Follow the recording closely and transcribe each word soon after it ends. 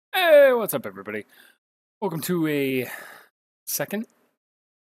what's up, everybody? Welcome to a second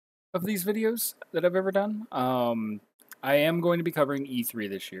of these videos that I've ever done. I am going to be covering E3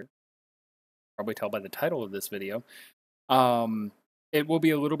 this year. Probably tell by the title of this video. It will be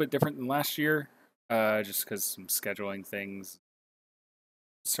a little bit different than last year, just because some scheduling things,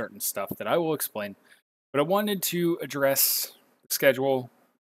 certain stuff that I will explain. But I wanted to address the schedule,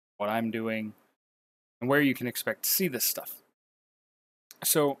 what I'm doing, and where you can expect to see this stuff.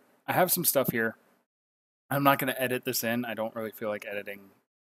 So I have some stuff here. I'm not going to edit this in. I don't really feel like editing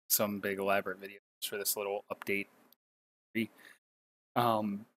some big elaborate videos for this little update.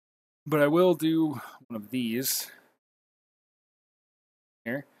 But I will do one of these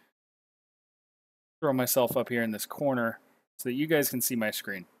here. Throw myself up here in this corner so that you guys can see my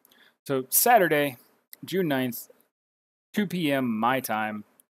screen. So Saturday, June 9th, 2 p.m. my time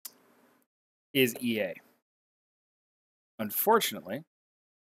is EA. Unfortunately,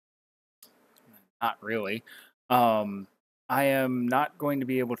 not really. I am not going to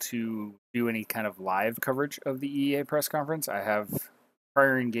be able to do any kind of live coverage of the EA press conference. I have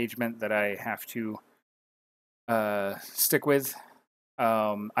prior engagement that I have to stick with.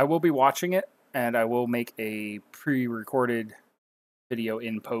 I will be watching it, and I will make a pre-recorded video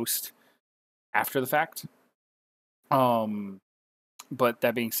in post after the fact. But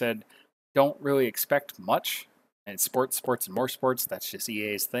that being said, don't really expect much. And sports, and more sports. That's just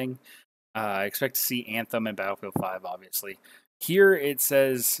EA's thing. I expect to see Anthem and Battlefield 5, obviously. Here it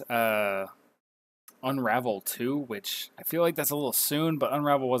says Unravel 2, which I feel like that's a little soon, but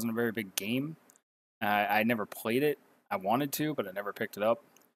Unravel wasn't a very big game. I never played it. I wanted to, but I never picked it up.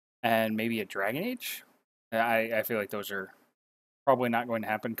 And maybe a Dragon Age. I feel like those are probably not going to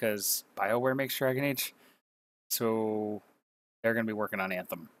happen because BioWare makes Dragon Age. So they're going to be working on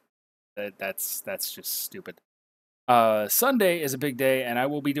Anthem. That's just stupid. Sunday is a big day, and I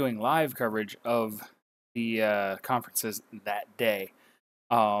will be doing live coverage of the conferences that day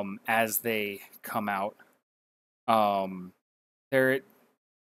as they come out. They're at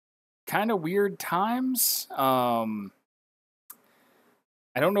kind of weird times. I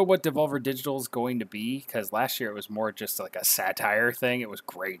don't know what Devolver Digital is going to be, because last year it was more just like a satire thing. It was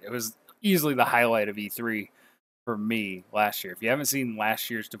great. It was easily the highlight of E3 for me last year. If you haven't seen last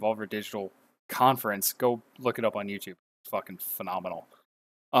year's Devolver Digital conference, go look it up on YouTube. It's fucking phenomenal.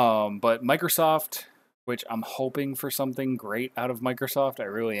 But Microsoft, which I'm hoping for something great out of Microsoft, I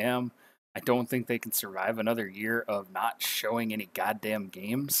really am. I don't think they can survive another year of not showing any goddamn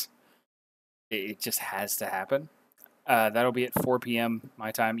games. It just has to happen. That'll be at 4 p.m.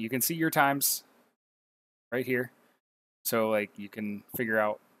 my time. You can see your times right here. So, like, you can figure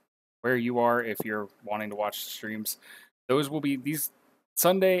out where you are if you're wanting to watch the streams. Those will be, these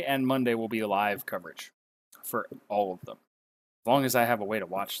Sunday and Monday will be live coverage for all of them, as long as I have a way to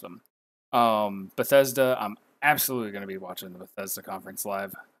watch them. Bethesda, I'm absolutely going to be watching the Bethesda conference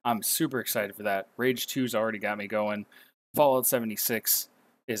live. I'm super excited for that. Rage 2's already got me going. Fallout 76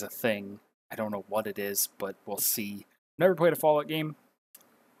 is a thing. I don't know what it is, but we'll see. Never played a Fallout game.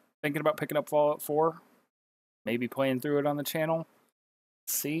 Thinking about picking up Fallout 4. Maybe playing through it on the channel.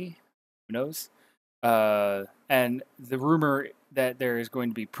 See? Who knows? And the rumor that there is going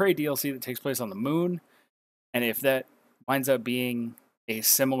to be Prey DLC that takes place on the moon. And if that winds up being a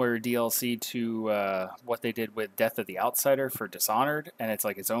similar DLC to what they did with Death of the Outsider for Dishonored, and it's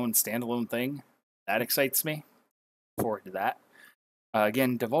like its own standalone thing, that excites me. Forward to that.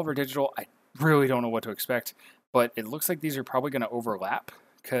 Again, Devolver Digital, I really don't know what to expect, but it looks like these are probably going to overlap,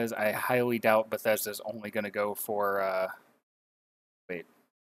 because I highly doubt Bethesda's only going to go for...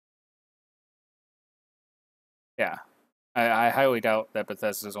 Yeah. I highly doubt that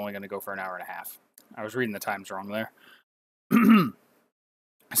Bethesda's only going to go for an hour and a half. I was reading the times wrong there.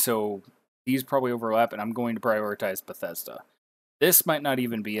 So these probably overlap, and I'm going to prioritize Bethesda. This might not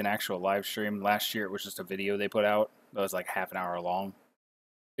even be an actual live stream. Last year, it was just a video they put out that was like half an hour long.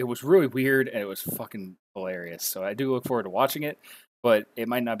 It was really weird, and it was fucking hilarious. So I do look forward to watching it, but it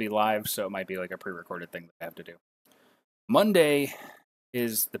might not be live, so it might be like a pre-recorded thing that I have to do. Monday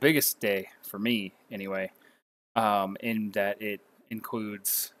is the biggest day for me, anyway, in that it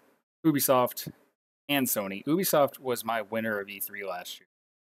includes Ubisoft and Sony. Ubisoft was my winner of E3 last year.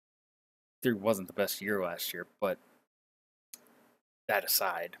 E3 wasn't the best year last year, but that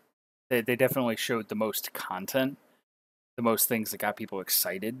aside, they definitely showed the most content, the most things that got people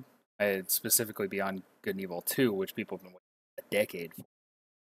excited, specifically beyond Good and Evil 2, which people have been waiting a decade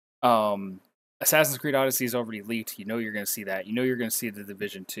for. Assassin's Creed Odyssey is already leaked. You know you're going to see that. You know you're going to see The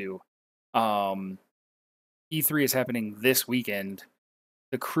Division 2. E3 is happening this weekend.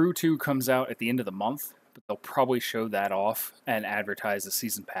 The Crew 2 comes out at the end of the month, but they'll probably show that off and advertise the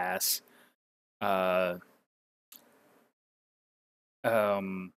season pass. uh,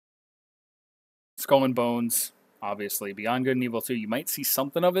 um, Skull and Bones, obviously. Beyond Good and Evil 2, you might see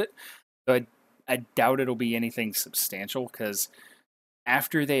something of it, but I doubt it'll be anything substantial because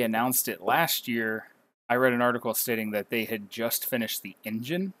after they announced it last year, I read an article stating that they had just finished the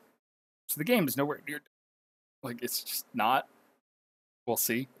engine. So the game is nowhere near, like, it's just not. We'll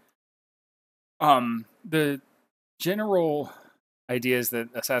see. The general idea is that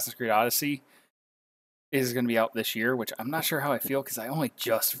Assassin's Creed Odyssey is going to be out this year, which I'm not sure how I feel because I only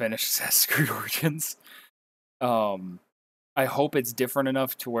just finished Assassin's Creed Origins. Um, I hope it's different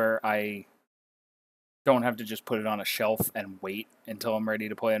enough to where I don't have to just put it on a shelf and wait until I'm ready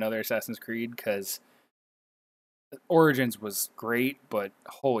to play another Assassin's Creed because Origins was great, but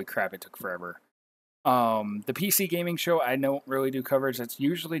holy crap, it took forever. The PC gaming show, I don't really do coverage. It's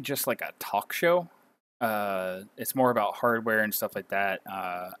usually just like a talk show. It's more about hardware and stuff like that.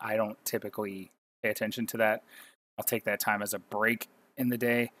 I don't typically pay attention to that. I'll take that time as a break in the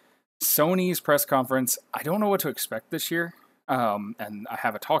day. Sony's press conference, I don't know what to expect this year. And I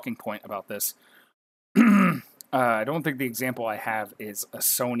have a talking point about this. I don't think the example I have is a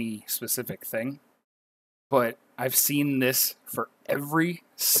Sony specific thing, but I've seen this for every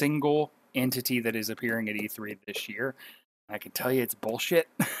single entity that is appearing at E3 this year. I can tell you it's bullshit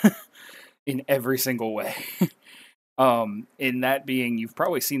in every single way. In that being, you've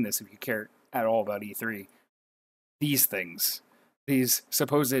probably seen this if you care at all about E3. These things, these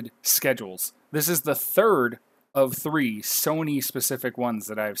supposed schedules. This is the third of 3 Sony specific ones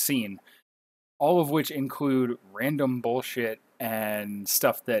that I've seen, all of which include random bullshit and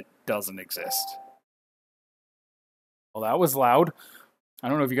stuff that doesn't exist. Well, that was loud. I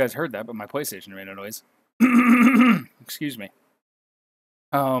don't know if you guys heard that, but my PlayStation made a noise. Excuse me.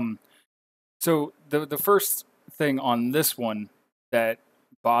 So the first thing on this one that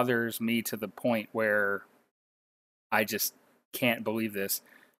bothers me to the point where I just can't believe this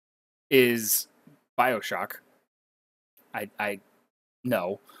is BioShock. I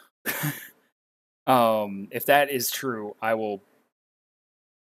no. If that is true, I will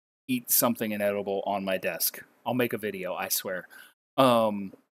eat something inedible on my desk. I'll make a video, I swear.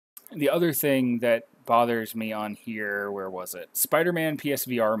 The other thing that bothers me on here, where was it? Spider-Man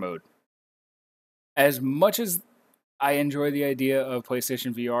PSVR mode. As much as I enjoy the idea of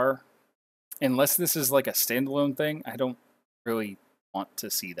PlayStation VR, unless this is like a standalone thing, I don't really want to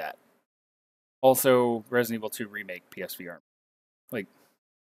see that. Also, Resident Evil 2 Remake PSVR. Like,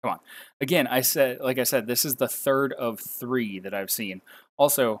 come on. Again, like I said, this is the third of 3 that I've seen.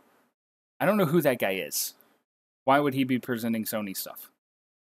 Also, I don't know who that guy is. Why would he be presenting Sony stuff?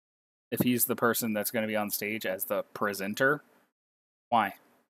 If he's the person that's going to be on stage as the presenter, why?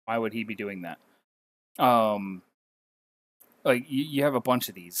 Why would he be doing that? Like you have a bunch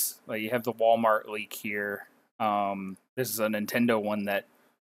of these. Like you have the Walmart leak here. This is a Nintendo one that,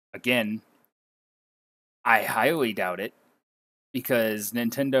 again, I highly doubt it because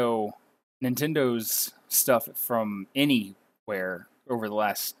Nintendo's stuff from anywhere over the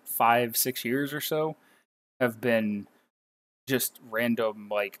last 5-6 years or so have been just random.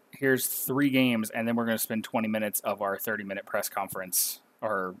 Like, here's 3 games, and then we're going to spend 20 minutes of our 30-minute press conference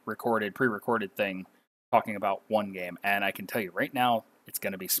or pre-recorded thing talking about one game. And I can tell you right now, it's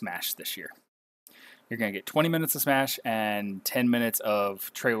going to be Smash this year. You're going to get 20 minutes of Smash and 10 minutes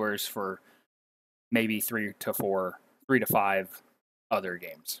of trailers for maybe 3 to 5 other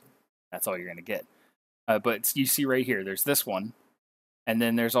games. That's all you're going to get. But you see right here, there's this one, and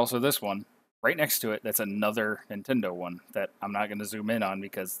then there's also this one right next to it. That's another Nintendo one that I'm not going to zoom in on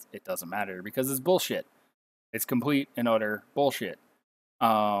because it doesn't matter, because it's bullshit. It's complete and utter bullshit.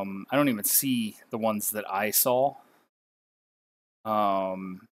 I don't even see the ones that I saw.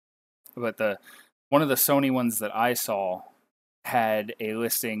 But one of the Sony ones that I saw had a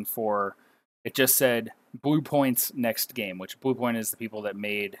listing for, it just said Bluepoint's next game, which Bluepoint is the people that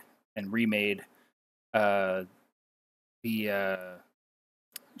made and remade the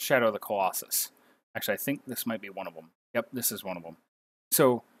Shadow of the Colossus. Actually, I think this might be one of them. Yep, this is one of them.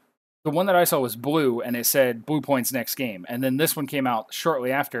 So the one that I saw was blue, and it said Bluepoint's next game. And then this one came out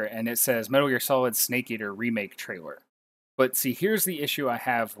shortly after, and it says Metal Gear Solid Snake Eater remake trailer. But see, here's the issue I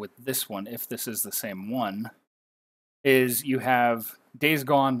have with this one, if this is the same one, is you have Days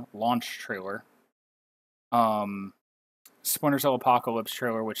Gone launch trailer, Splinter Cell Apocalypse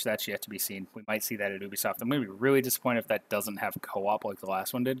trailer, which that's yet to be seen. We might see that at Ubisoft. I'm going to be really disappointed if that doesn't have co-op like the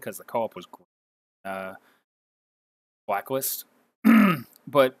last one did, because the co-op was great. Blacklist.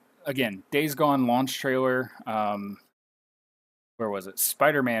 But again, Days Gone launch trailer. Where was it?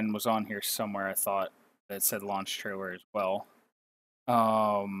 Spider-Man was on here somewhere, I thought, that said launch trailer as well.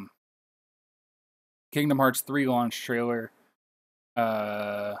 Kingdom Hearts 3 launch trailer.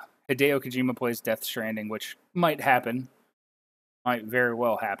 Hideo Kojima plays Death Stranding, which might happen. Might very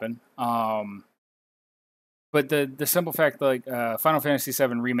well happen. But the simple fact, like Final Fantasy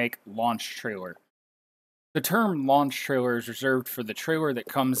VII Remake launch trailer. The term launch trailer is reserved for the trailer that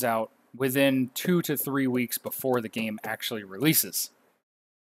comes out within 2 to 3 weeks before the game actually releases.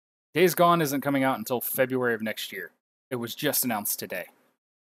 Days Gone isn't coming out until February of next year. It was just announced today.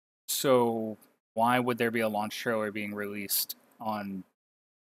 So why would there be a launch trailer being released on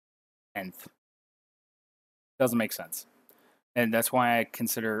 10th? Doesn't make sense. And that's why I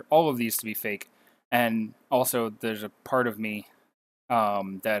consider all of these to be fake. And also, there's a part of me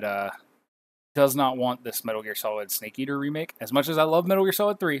that does not want this Metal Gear Solid Snake Eater remake. As much as I love Metal Gear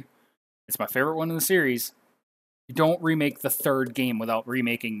Solid 3, it's my favorite one in the series. You don't remake the third game without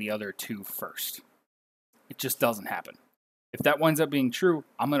remaking the other two first. It just doesn't happen. If that winds up being true,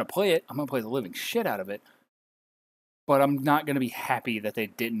 I'm going to play it. I'm going to play the living shit out of it. But I'm not going to be happy that they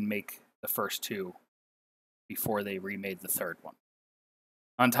didn't make the first two before they remade the third one.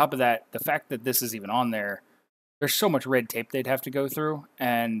 On top of that, the fact that this is even on there, there's so much red tape they'd have to go through.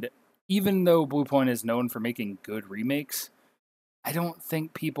 And even though Bluepoint is known for making good remakes, I don't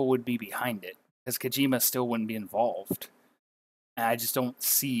think people would be behind it, because Kojima still wouldn't be involved. And I just don't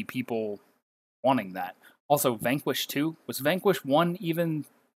see people wanting that. Also, Vanquish 2, was Vanquish 1 even,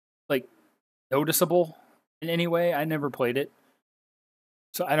 like, noticeable in any way? I never played it.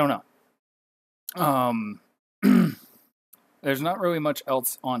 So I don't know. There's not really much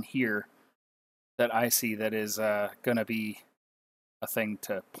else on here that I see that is going to be a thing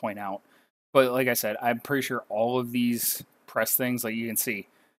to point out. But like I said, I'm pretty sure all of these press things, like you can see,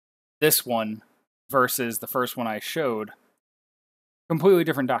 this one versus the first one I showed, completely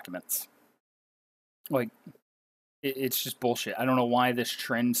different documents. Like, it's just bullshit. I don't know why this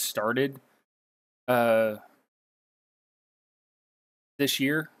trend started this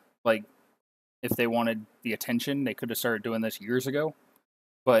year. Like, if they wanted the attention, they could have started doing this years ago.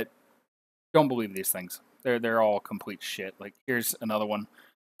 But don't believe these things. They're all complete shit. Like, here's another one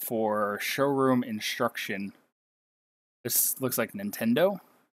for showroom instruction. This looks like Nintendo,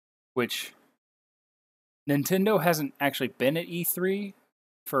 which Nintendo hasn't actually been at E3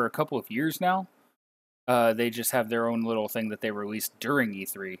 for a couple of years now. They just have their own little thing that they released during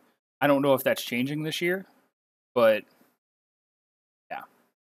E3. I don't know if that's changing this year, but yeah.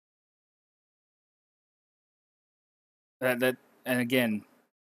 And again,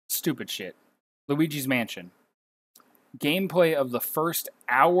 stupid shit. Luigi's Mansion. Gameplay of the first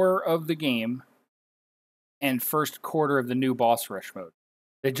hour of the game and first quarter of the new boss rush mode.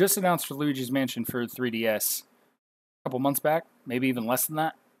 They just announced for Luigi's Mansion for 3DS a couple months back, maybe even less than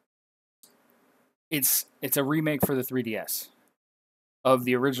that. It's a remake for the 3DS of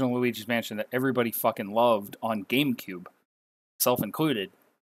the original Luigi's Mansion that everybody fucking loved on GameCube, self included.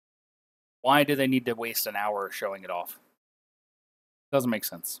 Why do they need to waste an hour showing it off? Doesn't make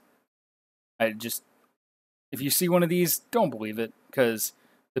sense. If you see one of these, don't believe it, because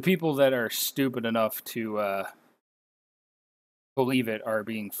the people that are stupid enough to believe it are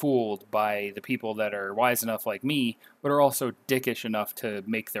being fooled by the people that are wise enough like me, but are also dickish enough to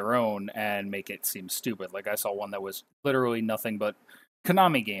make their own and make it seem stupid. Like, I saw one that was literally nothing but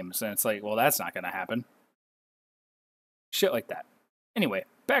Konami games, and it's like, well, that's not going to happen. Shit like that. Anyway,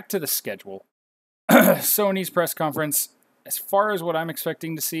 back to the schedule. Sony's press conference. As far as what I'm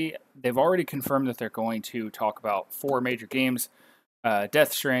expecting to see, they've already confirmed that they're going to talk about 4 major games.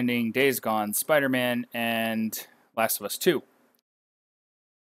 Death Stranding, Days Gone, Spider-Man, and Last of Us 2.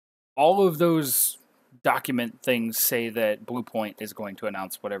 All of those document things say that Bluepoint is going to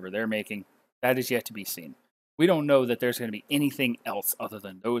announce whatever they're making. That is yet to be seen. We don't know that there's going to be anything else other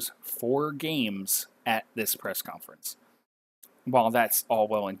than those 4 games at this press conference. While that's all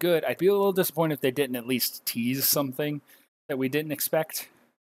well and good, I'd be a little disappointed if they didn't at least tease something that we didn't expect.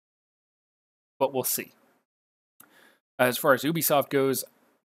 But we'll see. As far as Ubisoft goes,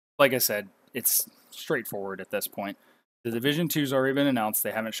 like I said, it's straightforward at this point. The Division 2's already been announced.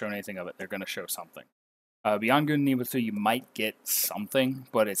 They haven't shown anything of it. They're going to show something. Beyond Good and Evil 2, you might get something,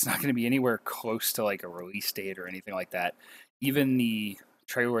 but it's not going to be anywhere close to like a release date or anything like that. Even the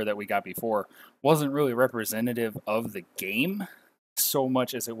trailer that we got before wasn't really representative of the game so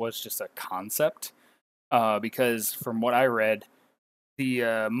much as it was just a concept. Because from what I read,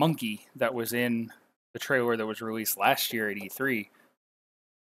 the monkey that was in the trailer that was released last year at E3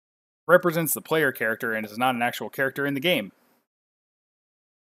 represents the player character and is not an actual character in the game.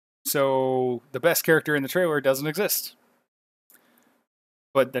 So the best character in the trailer doesn't exist.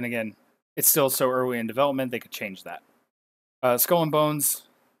 But then again, it's still so early in development, they could change that. Skull and Bones,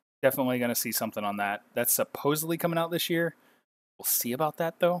 Definitely going to see something on that. That's supposedly coming out this year. We'll see about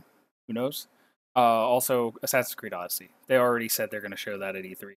that though. Who knows? Also, Assassin's Creed Odyssey. They already said they're going to show that at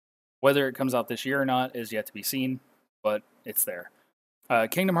E3. Whether it comes out this year or not is yet to be seen, but it's there.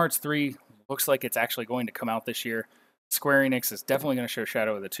 Kingdom Hearts 3 looks like it's actually going to come out this year. Square Enix is definitely going to show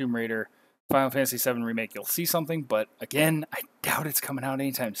Shadow of the Tomb Raider. Final Fantasy VII Remake, you'll see something, but again, I doubt it's coming out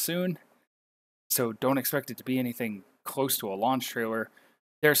anytime soon. So don't expect it to be anything close to a launch trailer.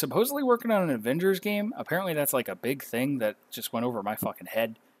 They're supposedly working on an Avengers game. Apparently, that's like a big thing that just went over my fucking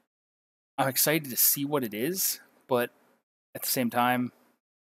head. I'm excited to see what it is, but at the same time,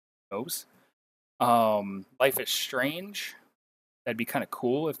 who knows? Life is Strange. That'd be kind of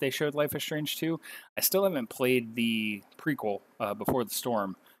cool if they showed Life is Strange 2. I still haven't played the prequel, Before the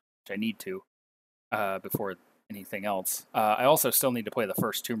Storm, which I need to before anything else. I also still need to play the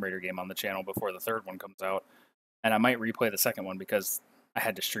first Tomb Raider game on the channel before the third one comes out. And I might replay the second one because I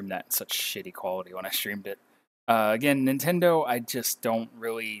had to stream that in such shitty quality when I streamed it. Again, Nintendo, I just don't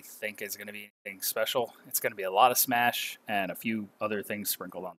really think is going to be anything special. It's going to be a lot of Smash and a few other things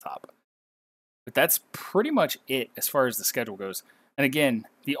sprinkled on top. But that's pretty much it as far as the schedule goes. And again,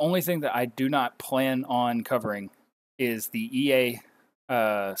 the only thing that I do not plan on covering is the EA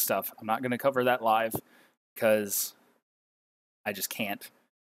stuff. I'm not going to cover that live because I just can't.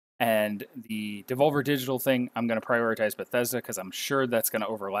 And the Devolver Digital thing, I'm going to prioritize Bethesda because I'm sure that's going to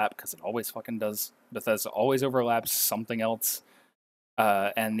overlap because it always fucking does. Bethesda always overlaps something else.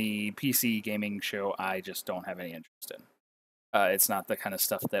 And the PC gaming show, I just don't have any interest in. It's not the kind of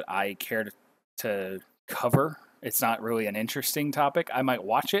stuff that I care to cover. It's not really an interesting topic. I might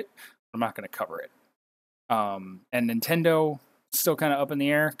watch it, but I'm not going to cover it. And Nintendo, still kind of up in the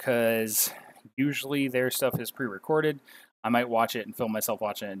air because usually their stuff is pre-recorded. I might watch it and film myself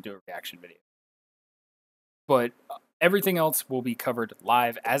watching it and do a reaction video. But everything else will be covered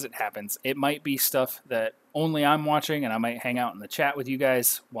live as it happens. It might be stuff that only I'm watching and I might hang out in the chat with you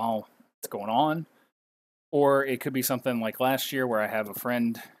guys while it's going on. Or it could be something like last year where I have a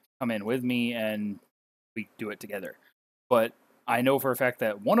friend come in with me and we do it together. But I know for a fact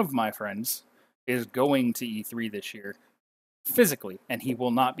that one of my friends is going to E3 this year physically, and he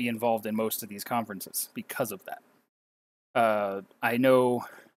will not be involved in most of these conferences because of that. I know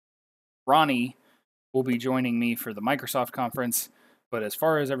Ronnie will be joining me for the Microsoft conference, but as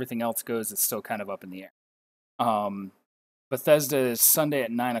far as everything else goes, it's still kind of up in the air. Bethesda is Sunday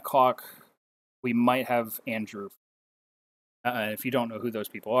at 9 o'clock. We might have Andrew. If you don't know who those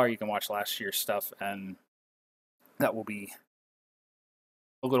people are, you can watch last year's stuff, and that will be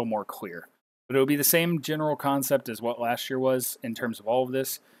a little more clear. But it'll be the same general concept as what last year was in terms of all of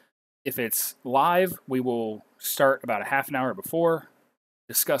this. If it's live, we will start about a half an hour before,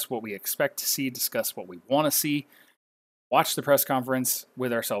 discuss what we expect to see, discuss what we want to see, watch the press conference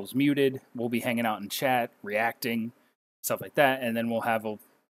with ourselves muted. We'll be hanging out in chat, reacting, stuff like that, and then we'll have a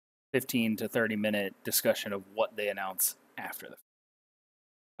 15 to 30-minute discussion of what they announce after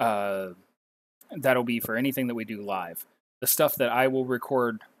the that'll be for anything that we do live. The stuff that I will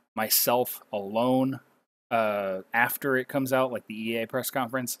record myself alone after it comes out, like the EA press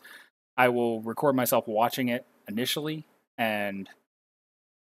conference, I will record myself watching it initially and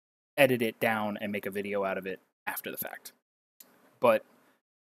edit it down and make a video out of it after the fact. But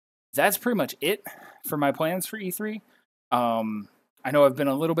that's pretty much it for my plans for E3. I know I've been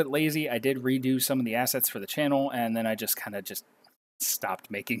a little bit lazy. I did redo some of the assets for the channel, and then I just kind of just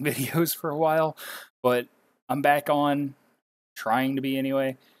stopped making videos for a while. But I'm back on, trying to be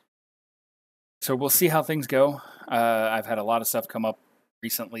anyway. So we'll see how things go. I've had a lot of stuff come up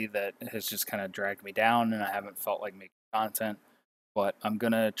recently that has just kind of dragged me down, and I haven't felt like making content. But I'm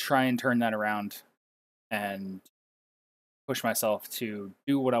going to try and turn that around and push myself to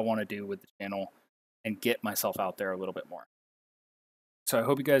do what I want to do with the channel and get myself out there a little bit more. So I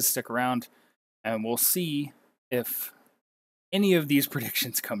hope you guys stick around, and we'll see if any of these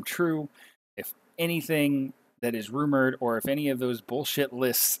predictions come true, if anything that is rumored, or if any of those bullshit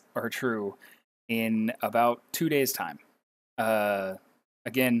lists are true in about 2 days' time.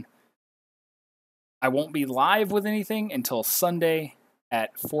 Again, I won't be live with anything until Sunday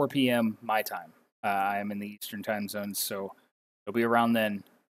at 4 p.m. my time. I am in the Eastern time zone, so it'll be around then.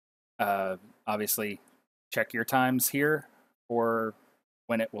 Obviously, check your times here for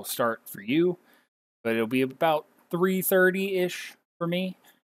when it will start for you, but it'll be about 3:30-ish for me,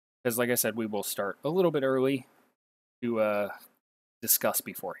 because like I said, we will start a little bit early to discuss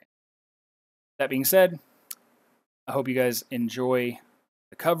beforehand. That being said, I hope you guys enjoy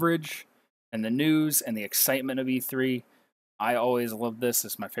the coverage and the news and the excitement of E3. I always love this.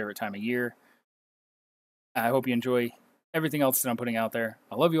 It's my favorite time of year. I hope you enjoy everything else that I'm putting out there.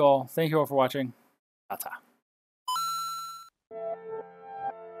 I love you all. Thank you all for watching. Ta-ta.